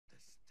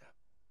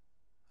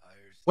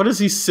What is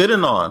he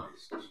sitting on?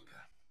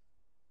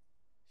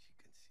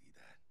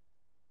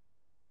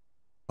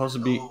 Supposed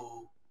to be,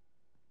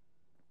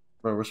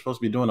 bro. We're supposed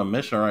to be doing a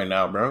mission right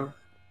now, bro.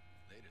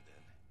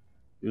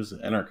 Use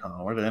the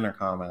intercom. Where the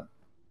intercom at?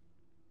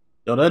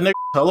 Yo, that nigga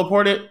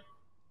teleported.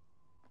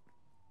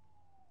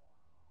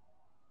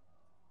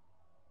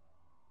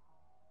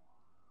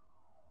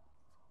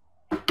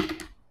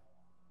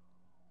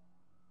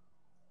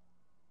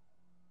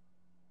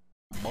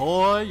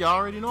 Boy, y'all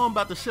already know I'm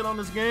about to shit on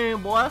this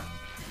game, boy.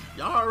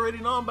 Y'all already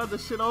know I'm about to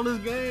shit on this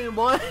game,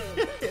 boy.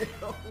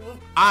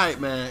 Alright,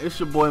 man, it's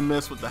your boy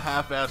Miss with the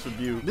half-ass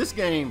review. This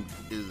game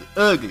is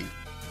ugly.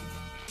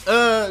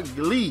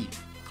 Ugly.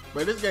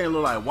 Bro, this game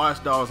look like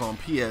Watch Dogs on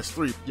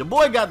PS3. Your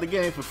boy got the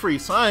game for free,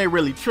 so I ain't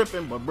really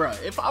tripping, but bro,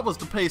 if I was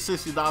to pay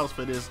 $60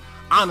 for this,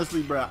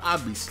 honestly, bro,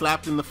 I'd be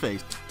slapped in the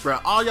face. Bro,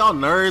 all y'all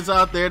nerds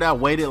out there that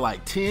waited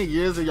like 10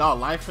 years of y'all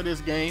life for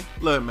this game,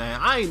 look, man,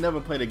 I ain't never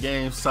played a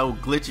game so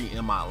glitchy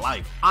in my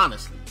life.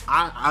 Honestly,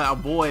 I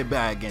avoid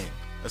bad games.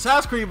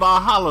 Assassin's Creed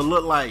Valhalla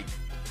look like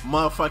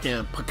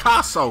motherfucking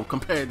Picasso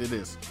compared to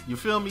this. You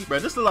feel me? Bro,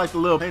 this is like the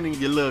little painting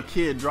your little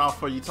kid draw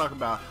for you. Talk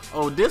about,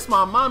 oh, this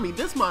my mommy,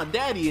 this my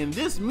daddy, and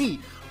this me.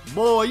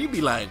 Boy, you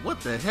be like,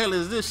 what the hell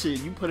is this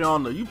shit? You put it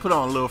on a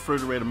little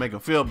refrigerator to make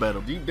it feel better.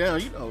 Deep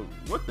down, you know,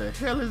 what the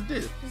hell is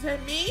this? Is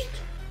that me?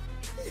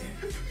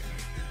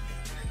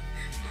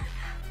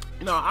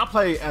 You know, I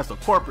play as a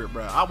corporate,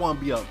 bro. I want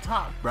to be up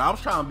top, bro. I was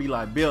trying to be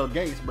like Bill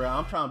Gates, bro.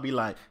 I'm trying to be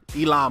like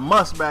Elon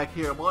Musk back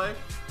here, boy.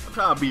 I'm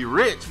trying to be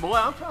rich, boy.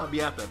 I'm trying to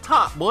be at the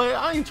top, boy.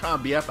 I ain't trying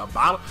to be at the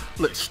bottom.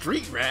 Look,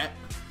 street rat.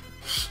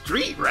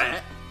 Street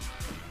rat?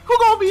 Who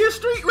gonna be a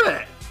street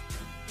rat?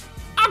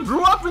 I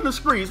grew up in the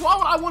streets. Why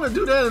would I want to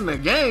do that in the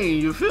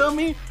game? You feel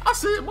me? I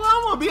said, well,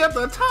 I want to be at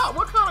the top.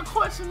 What kind of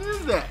question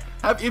is that?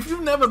 If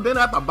you've never been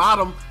at the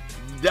bottom,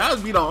 that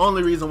would be the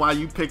only reason why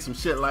you pick some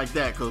shit like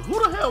that. Cause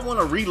who the hell want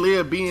to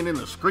relive being in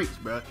the streets,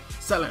 bro?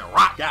 Selling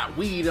rock, got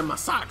weed in my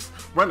socks,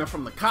 running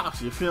from the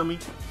cops. You feel me?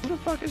 Who the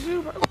fuck is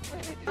you, bro?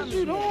 What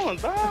you doing,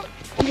 bro?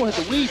 You want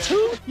the weed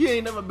too? You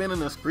ain't never been in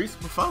the streets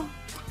before?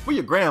 Where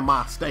your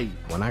grandma stayed?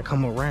 When I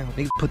come around,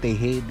 they put their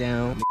head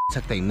down, they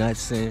tuck their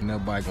nuts in.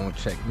 Nobody gonna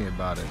check me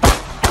about it.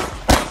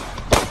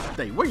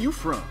 Hey, where you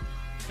from?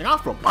 Like, I'm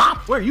from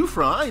Pop. Where you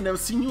from? I ain't never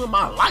seen you in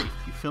my life.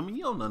 You feel me?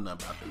 You don't know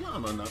nothing about that. You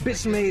don't know nothing.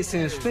 Bitch made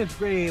since 5th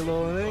grade,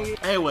 Lord.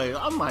 Anyway,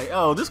 I'm like,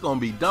 oh, this gonna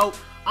be dope.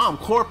 I'm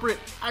corporate.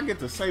 I get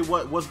to say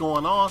what's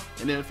going on,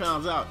 and then it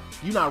finds out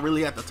you not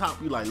really at the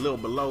top. You like a little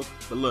below.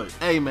 But look,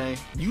 hey man,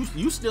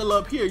 you still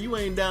up here. You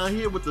ain't down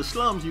here with the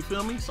slums. You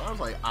feel me? So I was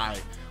like, all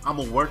right, I'm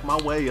gonna work my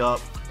way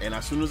up, and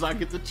as soon as I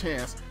get the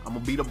chance, I'm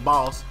gonna be the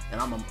boss, and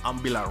I'm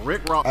gonna be like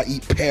Rick Ross. I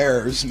eat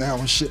pears now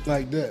and shit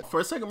like that. For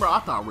a second, bro, I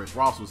thought Rick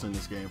Ross was in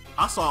this game.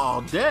 I saw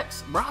all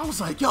Dex, bro. I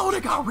was like, yo, they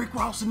got Rick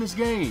Ross in this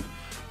game,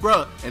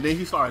 bro. And then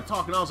he started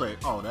talking. I was like,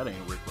 oh, that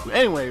ain't Rick Ross.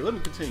 Anyway, let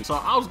me continue. So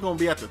I was gonna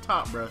be at the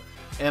top, bro.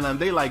 And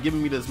they like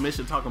giving me this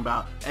mission talking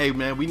about, hey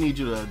man, we need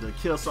you to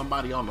kill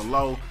somebody on the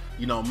low,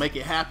 you know, make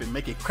it happen,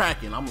 make it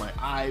cracking. I'm like,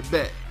 I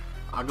bet.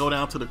 I go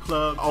down to the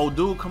club. Old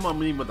dude come up to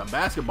me with a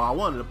basketball. I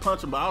wanted to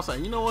punch him, but I was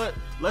like, you know what?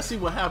 Let's see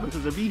what happens,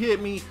 because if he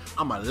hit me,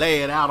 I'ma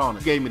lay it out on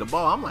him. He gave me the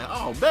ball. I'm like,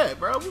 oh, bet,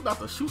 bro. We about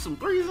to shoot some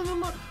threes in him.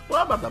 Boy,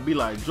 I'm about to be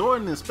like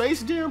Jordan in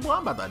Space Jam. Boy,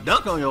 I'm about to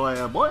dunk on your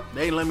ass, boy.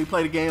 They ain't let me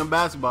play the game of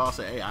basketball. I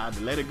said, hey, I had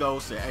to let it go.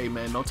 Said, hey,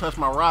 man, don't touch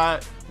my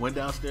ride. Went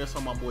downstairs, saw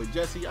my boy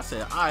Jesse. I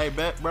said, all right,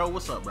 bet, bro.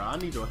 What's up, bro? I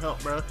need your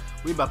help, bro.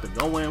 We about to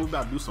go in. We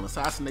about to do some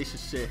assassination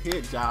shit,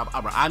 hit job.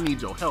 I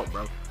need your help,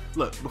 bro.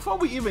 Look, before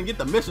we even get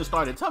the mission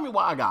started, tell me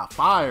why I got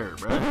fired,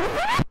 bro.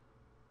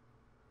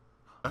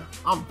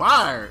 I'm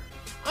fired.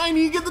 I ain't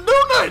even get to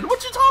do nothing.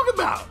 What you talking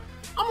about?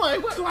 I'm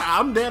like, what? Like,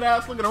 I'm dead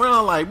ass looking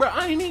around like, bro,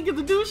 I ain't even get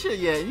to do shit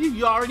yet.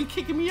 You already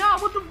kicking me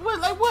out?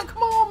 Like, what?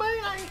 Come on,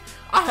 man.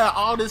 I had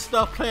all this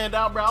stuff planned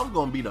out, bro. I was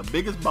gonna be the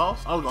biggest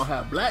boss. I was gonna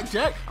have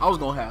blackjack. I was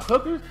gonna have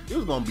hookers. It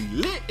was gonna be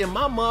lit in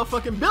my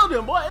motherfucking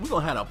building, boy. We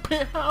gonna have a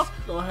penthouse.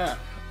 We gonna have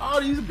all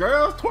these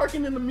girls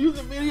twerking in the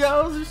music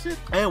videos and shit.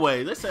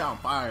 Anyway, they say I'm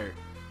fired.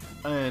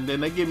 And then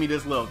they give me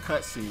this little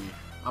cutscene.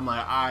 I'm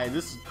like, all right,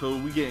 this is cool.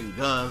 We getting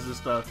guns and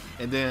stuff.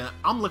 And then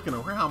I'm looking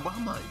around, but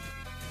I'm like,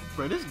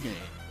 bro, this game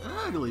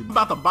ugly. I'm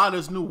about to buy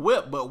this new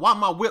whip, but why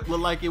my whip look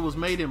like it was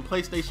made in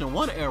PlayStation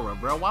 1 era,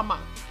 bro? Why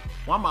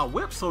my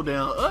whip so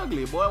damn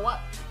ugly, boy?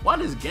 Why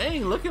this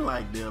game looking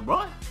like this,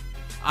 boy?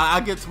 I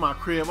get to my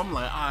crib. I'm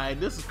like, all right,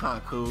 this is kind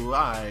of cool.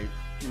 All right.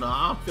 You know,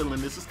 I'm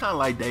feeling this. It's kind of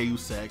like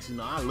Deus Ex. You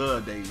know, I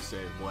love Deus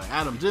Ex, boy.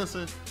 Adam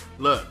Jensen,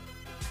 look,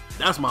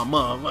 that's my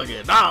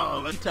motherfucking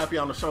dog. Let me tap you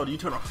on the shoulder. You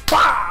turn on,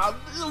 wow,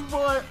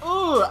 boy.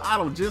 Ooh,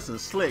 Adam Jensen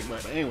slick.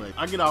 But anyway,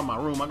 I get out of my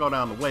room. I go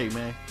down the way,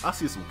 man. I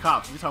see some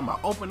cops. You talking about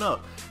open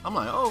up? I'm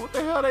like, oh, what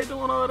the hell they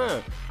doing over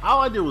there?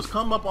 All I did was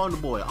come up on the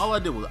boy. All I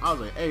did was, I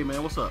was like, hey,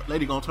 man, what's up?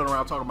 Lady gonna turn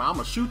around talking about, I'm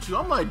gonna shoot you.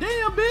 I'm like,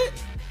 damn,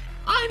 bitch.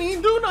 I ain't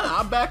even do nothing.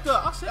 I backed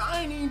up. I said,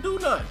 I ain't even do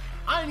nothing.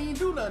 I ain't even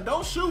do nothing.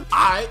 Don't shoot.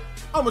 All right.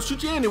 I'm gonna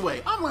shoot you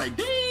anyway. I'm like,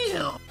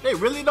 damn. They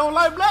really don't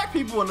like black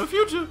people in the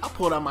future. I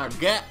pulled out my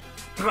Gat.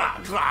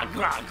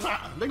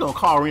 They gonna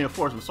call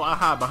reinforcements, so I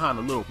hide behind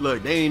the little,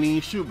 look, they ain't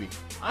even shoot me.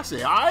 I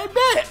said, all right,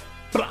 bet.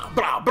 Blah,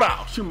 blah,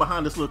 blah. Shooting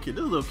behind this little kid.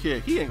 This little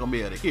kid, he ain't gonna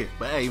be able to hit.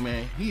 But hey,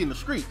 man, he in the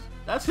streets.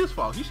 That's his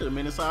fault. He should have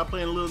been inside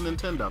playing a little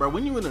Nintendo. Bro,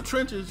 when you in the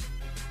trenches,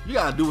 you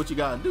gotta do what you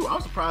gotta do.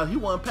 I'm surprised he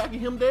wasn't packing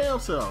him damn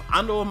self.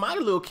 I know my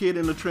little kid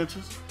in the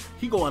trenches,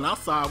 he going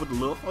outside with the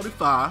little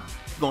 45.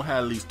 He's gonna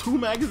have at least 2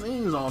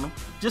 magazines on him,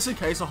 just in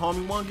case a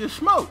homie wanna get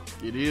smoked.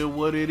 It is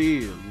what it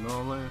is, you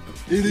know what I'm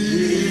saying? It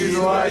is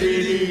what it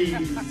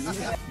is.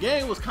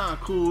 Game was kinda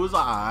cool, it was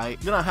alright.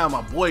 Then I had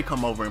my boy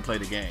come over and play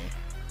the game.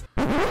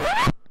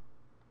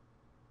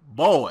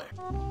 Boy.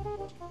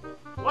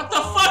 What the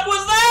fuck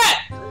was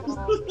that?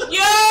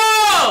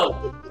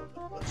 Yo!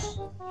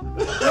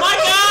 My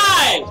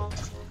guy!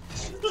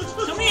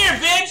 Come here,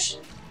 bitch!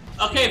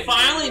 Okay,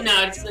 finally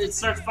now it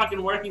starts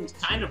fucking working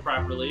kind of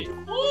properly.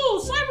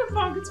 Ooh,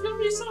 Cyberpunk, it's gonna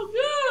be so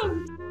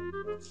good!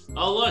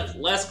 Oh look,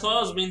 less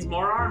clothes means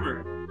more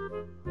armor.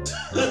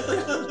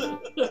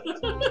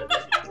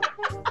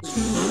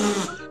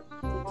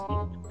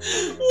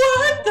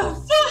 What the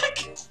fuck?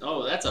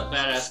 Oh, that's a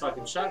badass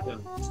fucking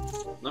shotgun.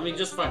 Let me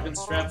just fucking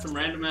strap some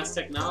random ass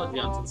technology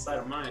onto the side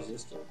of mine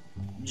just to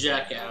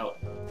jack out.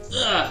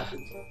 Ugh.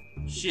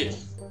 Shit.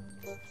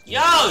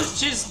 Yo,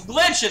 she's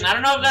glitching. I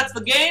don't know if that's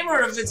the game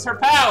or if it's her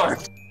power.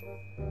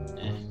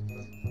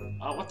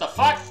 Oh, what the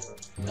fuck?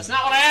 That's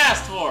not what I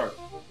asked for.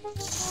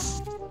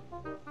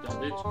 Dumb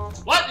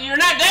bitch. What? You're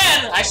not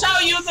dead! I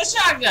shot you with a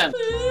shotgun!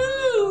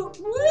 Woo!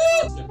 Woo!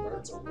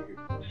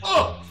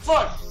 Oh,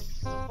 fuck!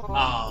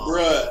 Oh.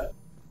 Bruh.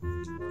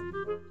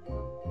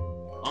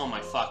 Oh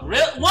my fuck.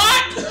 What?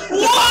 What?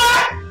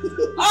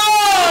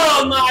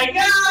 Oh my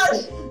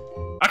god!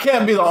 I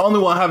can't be the only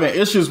one having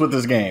issues with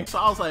this game. So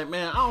I was like,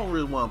 man, I don't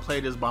really want to play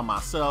this by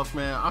myself,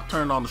 man. I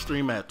turned on the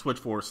stream at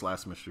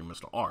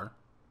twitch.tv/Mr.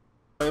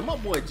 Hey, my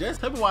boy Jess,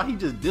 tell me why he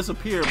just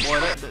disappeared,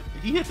 boy.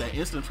 He hit that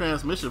instant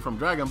transmission from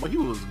Dragon, but he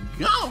was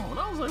gone.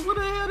 I was like, where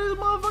the hell did this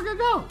motherfucker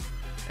go?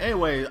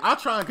 Anyway, I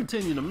try and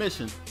continue the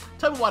mission.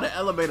 Tell me why the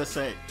elevator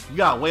said, you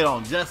gotta wait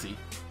on Jesse.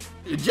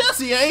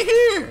 Jesse ain't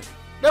here.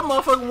 That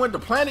motherfucker went to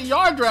Planet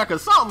Yarddrack or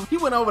something. He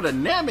went over to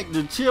Namek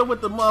to chill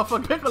with the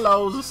motherfucking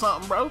Piccolos or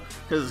something, bro.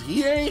 Cause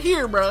he ain't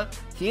here, bro.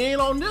 He ain't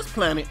on this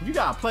planet. If you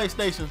got a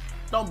PlayStation,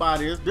 don't buy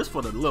this. This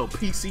for the little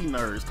PC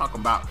nerds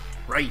talking about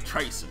ray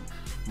tracing,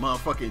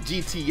 motherfucking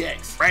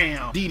GTX,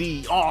 RAM,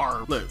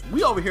 DDR. Look,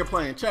 we over here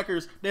playing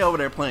checkers. They over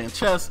there playing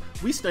chess.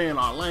 We stay in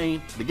our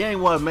lane. The game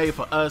wasn't made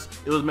for us.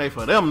 It was made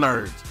for them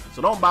nerds.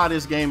 So don't buy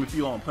this game if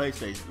you on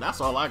PlayStation. That's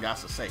all I got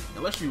to say.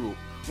 Unless you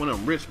one of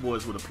them rich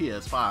boys with a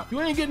PS5. You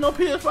ain't getting no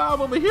PS5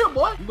 over here,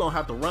 boy. You gonna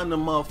have to run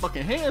them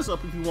motherfucking hands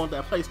up if you want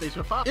that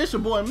PlayStation 5. It's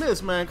your boy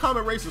Miss, man.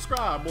 Comment, rate,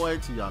 subscribe, boy.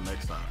 See y'all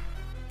next time.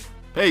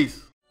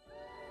 Peace.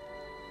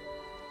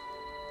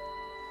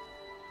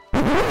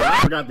 I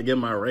forgot to get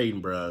my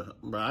rating, bro.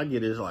 Bro, I get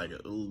this like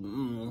a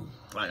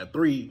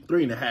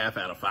 3.5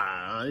 out of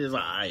 5. It's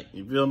alright.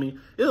 You feel me?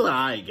 It's an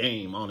alright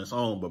game on its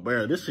own, but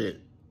bro, this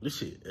shit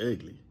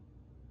ugly.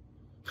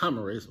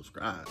 Comment, rate,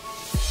 subscribe.